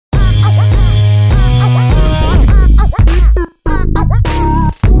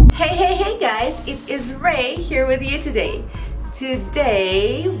here with you today.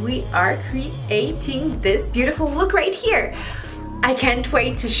 Today we are creating this beautiful look right here. I can't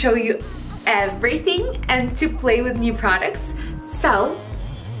wait to show you everything and to play with new products. So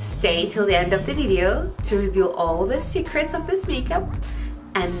stay till the end of the video to reveal all the secrets of this makeup.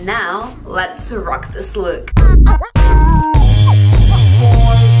 And now let's rock this look.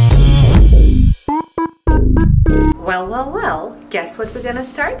 Well, guess what we're gonna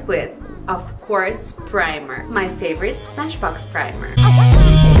start with? Of course, primer. My favorite Smashbox primer.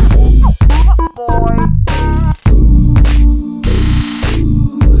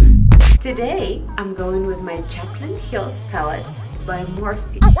 Today, I'm going with my Jaclyn Hills palette by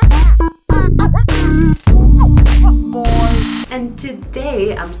Morphe. And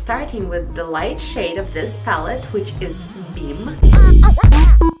today, I'm starting with the light shade of this palette, which is Beam.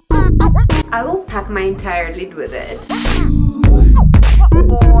 I will pack my entire lid with it.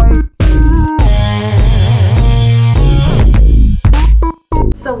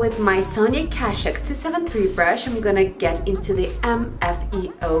 So with my Sonia Kashuk 273 brush, I'm gonna get into the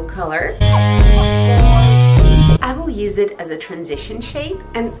MFEO color. I will use it as a transition shade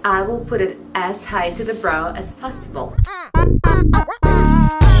and I will put it as high to the brow as possible.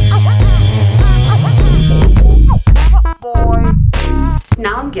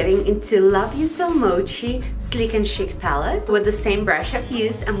 Now I'm getting into Love You So Mochi Sleek and Chic palette. With the same brush I've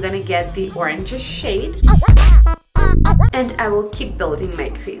used, I'm gonna get the orangish shade. And I will keep building my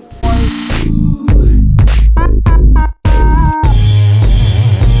crease.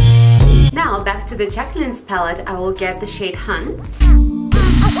 Now back to the Jaclyn's palette, I will get the shade Hunts.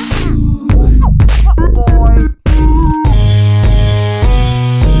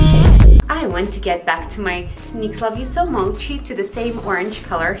 I want to get back to my NYX Love You So Mochi to the same orange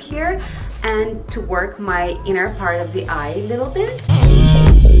color here and to work my inner part of the eye a little bit.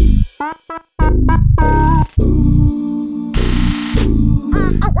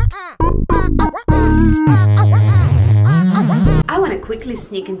 I want to quickly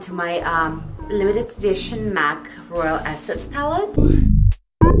sneak into my limited edition MAC Royal Assets palette.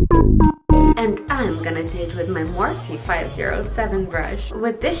 And I'm gonna do it with my Morphe 507 brush.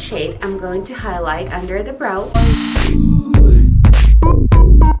 With this shade, I'm going to highlight under the brow.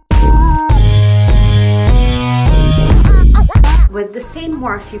 With the same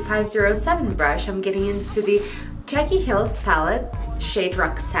Morphe 507 brush, I'm getting into the Jackie Hills palette, shade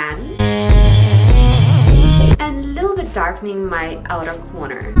Roxanne. And a little bit darkening my outer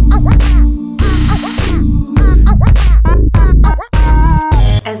corner.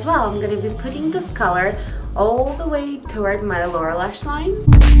 As well, I'm going to be putting this color all the way toward my lower lash line.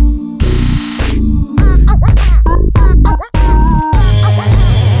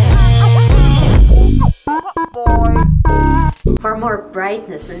 For more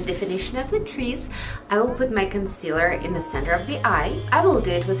brightness and definition of the crease, I will put my concealer in the center of the eye. I will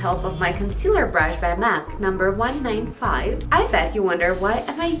do it with help of my concealer brush by MAC number 195. I bet you wonder, why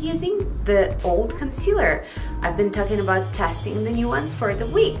am I using the old concealer? I've been talking about testing the new ones for the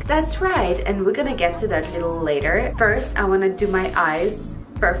week. That's right, and we're gonna get to that a little later. First, I wanna do my eyes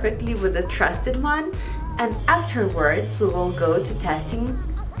perfectly with the trusted one, and afterwards we will go to testing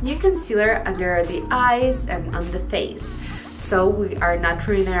new concealer under the eyes and on the face. So we are not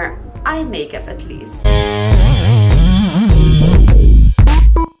ruining our eye makeup at least.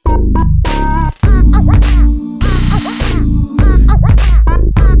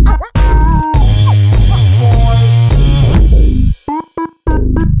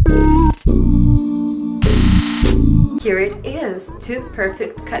 Here it is, two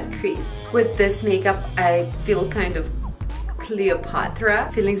perfect cut crease. With this makeup, I feel kind of Cleopatra,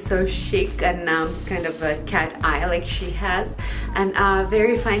 feeling so chic and kind of a cat eye like she has. And a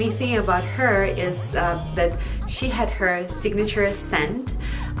very funny thing about her is that she had her signature scent.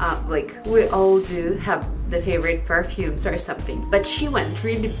 Like we all do have the favorite perfumes or something, but she went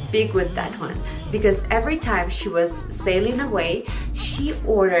really big with that one because every time she was sailing away, she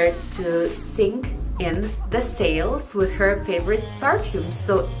ordered to sync in the sales with her favorite perfumes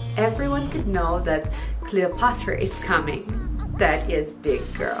so everyone could know that Cleopatra is coming. That is big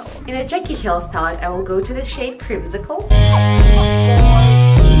girl. In a Jackie Hills palette, I will go to the shade Crimsicle.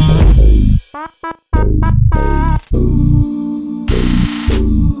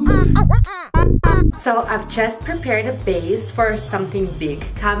 So I've just prepared a base for something big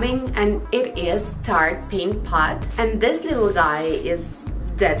coming, and it is Tarte Paint Pot. And this little guy is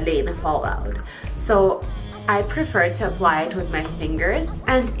deadly in fallout. So I prefer to apply it with my fingers,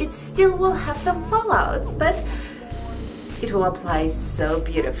 and it still will have some fallouts, but it will apply so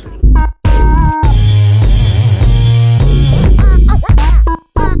beautifully.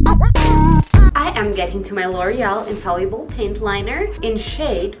 I am get into my L'Oreal Infallible Paint Liner in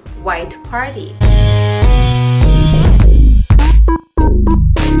shade White Party.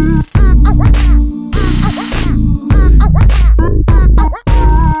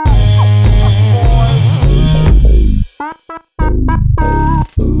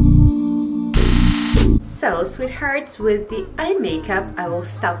 So, sweethearts, with the eye makeup, I will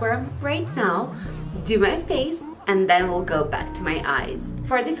stop where I'm right now, do my face, and then we'll go back to my eyes.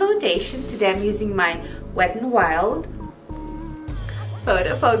 For the foundation, today I'm using my Wet n Wild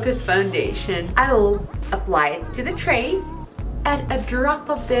Photo Focus Foundation. I will apply it to the tray, add a drop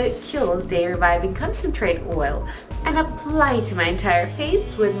of the Kiehl's Day Reviving Concentrate Oil, and apply it to my entire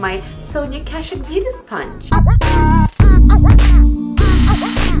face with my Sonia Kashuk Beauty Sponge.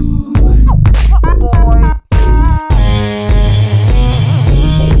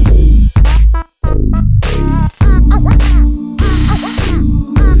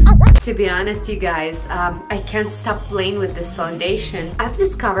 To be honest, you guys, I can't stop playing with this foundation. I've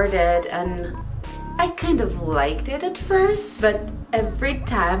discovered it and I kind of liked it at first, but every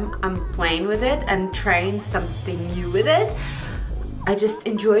time I'm playing with it and trying something new with it, I just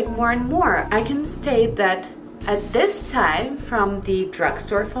enjoy it more and more. I can state that at this time, from the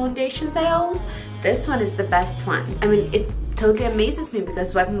drugstore foundations I own, this one is the best one. I mean, it totally amazes me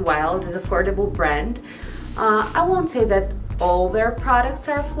because Wet n Wild is an affordable brand. I won't say that all their products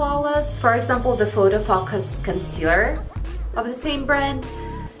are flawless. For example, the Photo Focus Concealer of the same brand,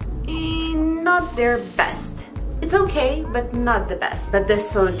 not their best. It's okay, but not the best. But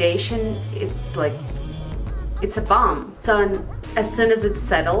this foundation, it's a bomb. So as soon as it's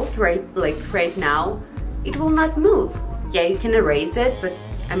settled, right now, it will not move. Yeah, you can erase it, but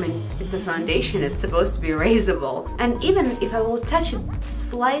I mean, it's a foundation, it's supposed to be erasable. And even if I will touch it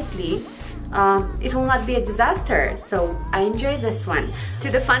slightly, it will not be a disaster. So I enjoy this one. To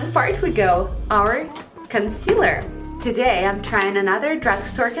the fun part we go, our concealer. Today I'm trying another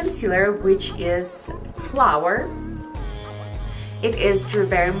drugstore concealer, which is Flower. It is Drew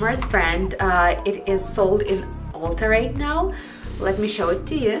Barrymore's brand. It is sold in Ulta right now. Let me show it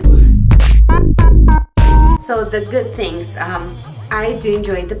to you. So the good things, I do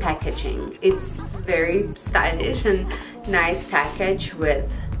enjoy the packaging. It's very stylish and nice package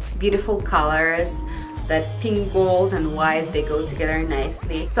with beautiful colors. That pink, gold and white, they go together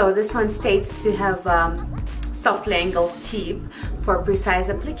nicely. So this one states to have softly angled tip for precise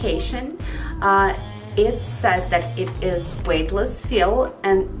application. It says that it is weightless feel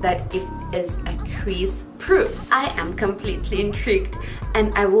and that it is a crease proof. I am completely intrigued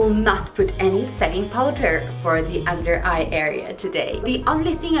and I will not put any setting powder for the under eye area today. The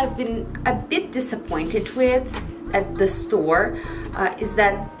only thing I've been a bit disappointed with at the store is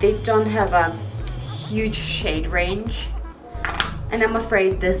that they don't have a huge shade range, and I'm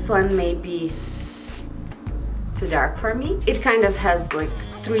afraid this one may be too dark for me. It kind of has like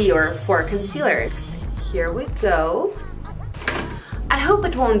 3 or 4 concealers. Here we go. I hope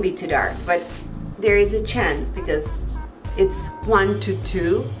it won't be too dark, but there is a chance because it's 1 to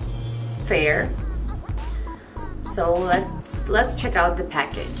 2 fair. So let's check out the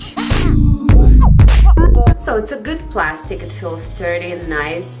package. So it's a good plastic, it feels sturdy and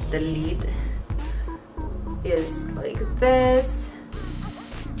nice. The lid is like this.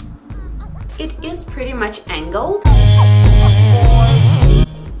 It is pretty much angled.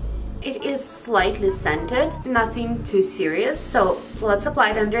 It is slightly scented, nothing too serious. So let's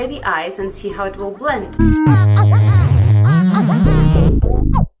apply it under the eyes and see how it will blend.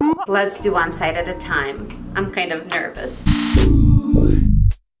 Let's do one side at a time. I'm kind of nervous.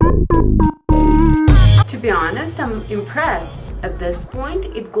 To be honest, I'm impressed. At this point,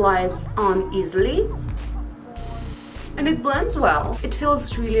 it glides on easily and it blends well. It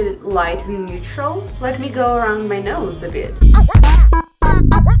feels really light and neutral. Let me go around my nose a bit.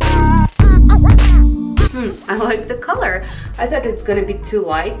 I like the color. I thought it's gonna be too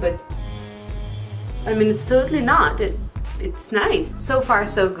light, but I mean, it's totally not. It's nice. So far,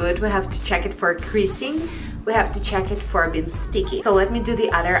 so good. We have to check it for creasing. We have to check it for being sticky. So let me do the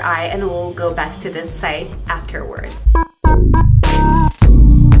other eye and we'll go back to this side afterwards.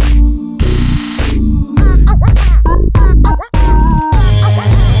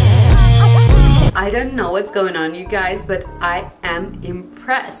 I don't know what's going on, you guys, but I am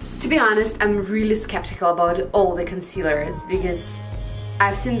impressed. To be honest, I'm really skeptical about all the concealers because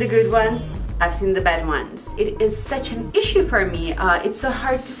I've seen the good ones, I've seen the bad ones. It is such an issue for me. It's so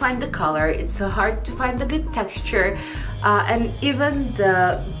hard to find the color, it's so hard to find the good texture, and even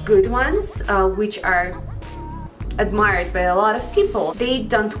the good ones, which are admired by a lot of people, they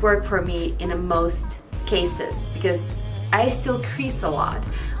don't work for me in most cases because I still crease a lot,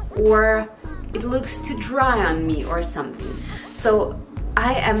 or it looks too dry on me or something. So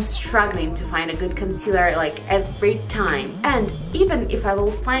I am struggling to find a good concealer like every time. And even if I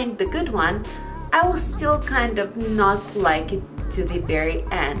will find the good one, I will still kind of not like it to the very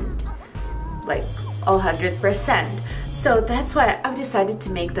end, like 100%. So that's why I've decided to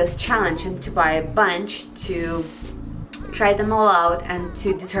make this challenge and to buy a bunch to try them all out and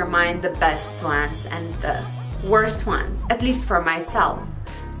to determine the best ones and the worst ones, at least for myself.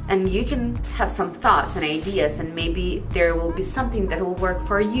 And you can have some thoughts and ideas, and maybe there will be something that will work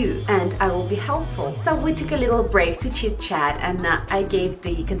for you and I will be helpful. So we took a little break to chit chat, and I gave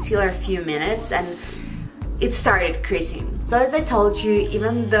the concealer a few minutes and it started creasing. So as I told you,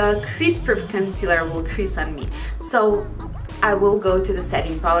 even the crease-proof concealer will crease on me. So I will go to the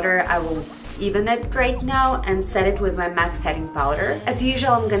setting powder. I will even it right now and set it with my MAC setting powder. As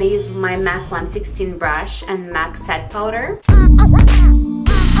usual, I'm gonna use my MAC 116 brush and MAC set powder.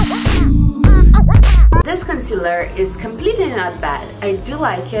 This concealer is completely not bad. I do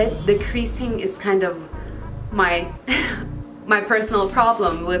like it. The creasing is kind of my my personal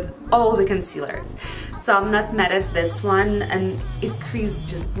problem with all the concealers. So I'm not mad at this one, and it creased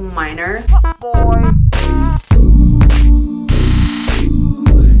just minor.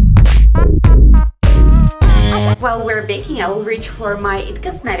 While we're baking, I will reach for my IT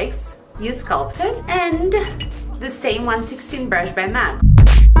Cosmetics You Sculpted and the same 116 brush by MAC.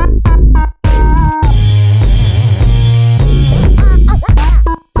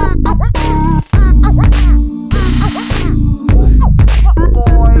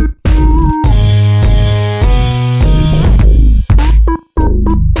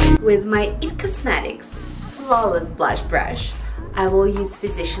 With my IT Cosmetics Flawless Blush Brush, I will use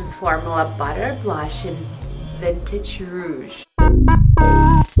Physicians Formula Butter Blush in Vintage Rouge.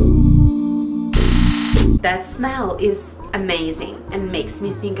 That smell is amazing and makes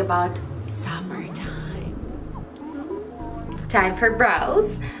me think about summertime. Time for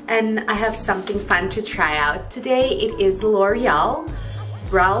brows, and I have something fun to try out today. It is L'Oreal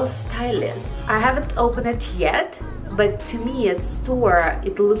Brow Stylist. I haven't opened it yet, but to me at store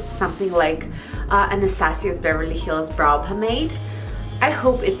it looks something like Anastasia's Beverly Hills Brow Pomade. I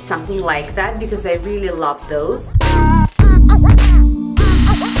hope it's something like that because I really love those.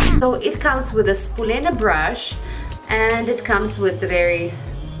 So it comes with a spoolie and a brush, and it comes with the very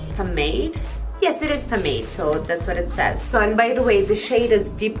pomade. Yes, it is pomade, so that's what it says. So, and by the way, the shade is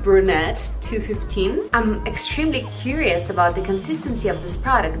Deep Brunette 215. I'm extremely curious about the consistency of this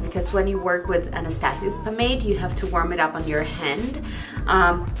product because when you work with Anastasia's pomade, you have to warm it up on your hand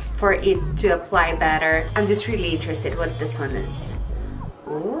for it to apply better. I'm just really interested what this one is.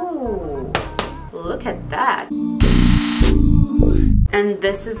 Ooh, look at that. And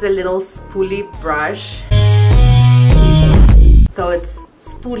this is a little spoolie brush. So it's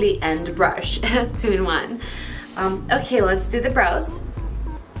spoolie and brush, 2-in-1. Okay, let's do the brows.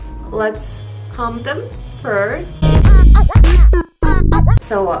 Let's comb them first.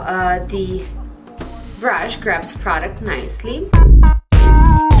 So the brush grabs product nicely.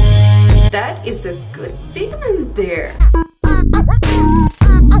 That is a good pigment there.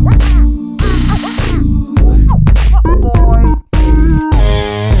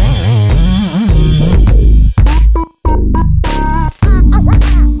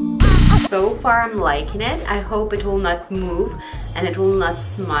 So far I'm liking it. I hope it will not move and it will not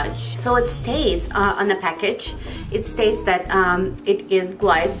smudge. So it states on the package, it states that it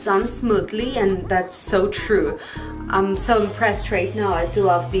glides on smoothly, and that's so true. I'm so impressed right now. I do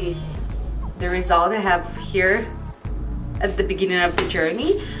love the result I have here at the beginning of the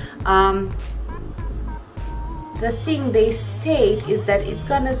journey. The thing they state is that it's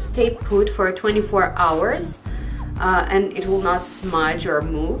gonna stay put for 24 hours and it will not smudge or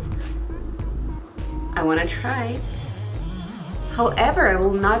move. I wanna try. However, I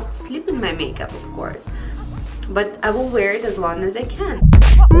will not sleep in my makeup, of course, but I will wear it as long as I can.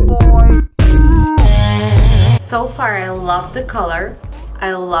 So far, I love the color.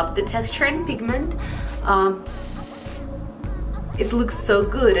 I love the texture and pigment. It looks so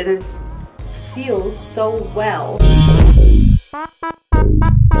good and it feels so well.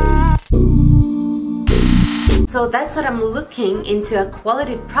 So that's what I'm looking into, a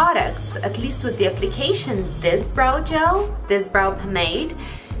quality products, at least with the application. This brow gel, this brow pomade,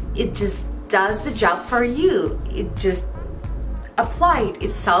 it just does the job for you. It just applied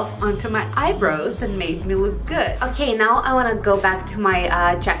itself onto my eyebrows and made me look good. Okay, now I want to go back to my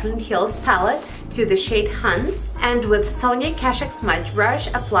Jaclyn Hills palette, to the shade Hunts, and with Sonia Kashuk smudge brush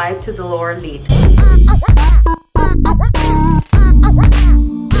applied to the lower lid.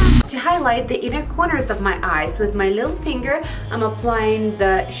 To highlight highlight the inner corners of my eyes with my little finger. I'm applying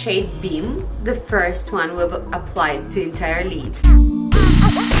the shade Beam, the first one we've applied to entire lid.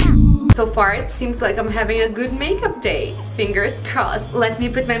 So far, it seems like I'm having a good makeup day. Fingers crossed. Let me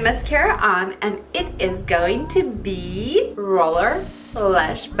put my mascara on, and it is going to be Roller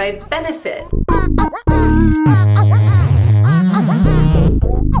Lash by Benefit.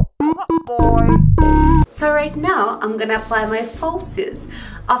 So right now, I'm gonna apply my falsies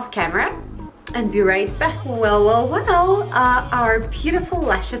off camera and be right back. Well, our beautiful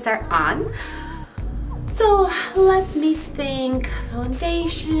lashes are on. So let me think.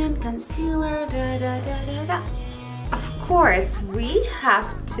 Foundation, concealer, Of course, we have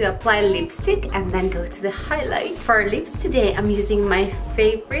to apply lipstick and then go to the highlight. For lips today, I'm using my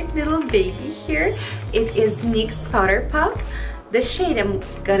favorite little baby here. It is NYX Powder Puff. The shade I'm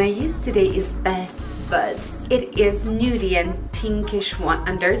gonna use today is Best Buds. It is nudie and pinkish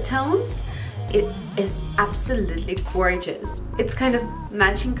undertones. It is absolutely gorgeous. It's kind of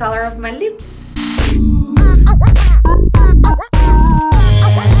matching color of my lips.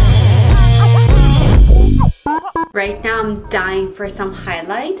 Right now I'm dying for some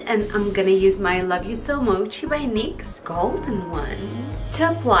highlight, and I'm gonna use my Love You So Mochi by NYX golden one.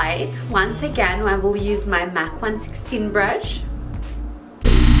 To apply it, once again I will use my MAC 116 brush.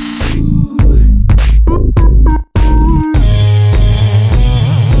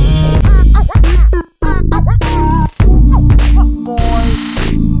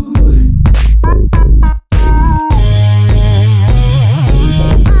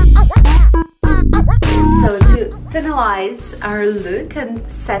 Finalize our look and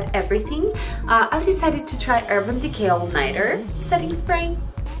set everything, I've decided to try Urban Decay All Nighter setting spray.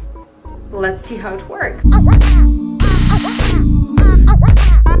 Let's see how it works.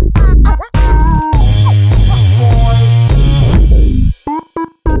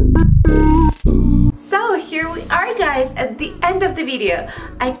 So here we are, guys, at the end of the video.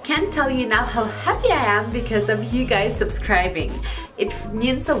 I can't tell you now how happy I am because of you guys subscribing. It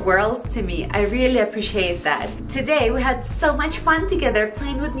means a world to me. I really appreciate that. Today we had so much fun together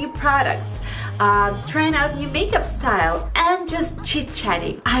playing with new products, trying out new makeup style, and just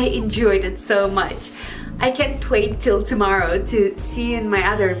chit-chatting. I enjoyed it so much. I can't wait till tomorrow to see you in my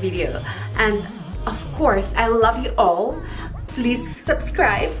other video. And of course, I love you all. Please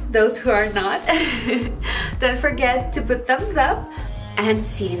subscribe, those who are not. Don't forget to put thumbs up, and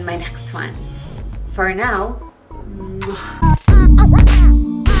see you in my next one. For now, mwah.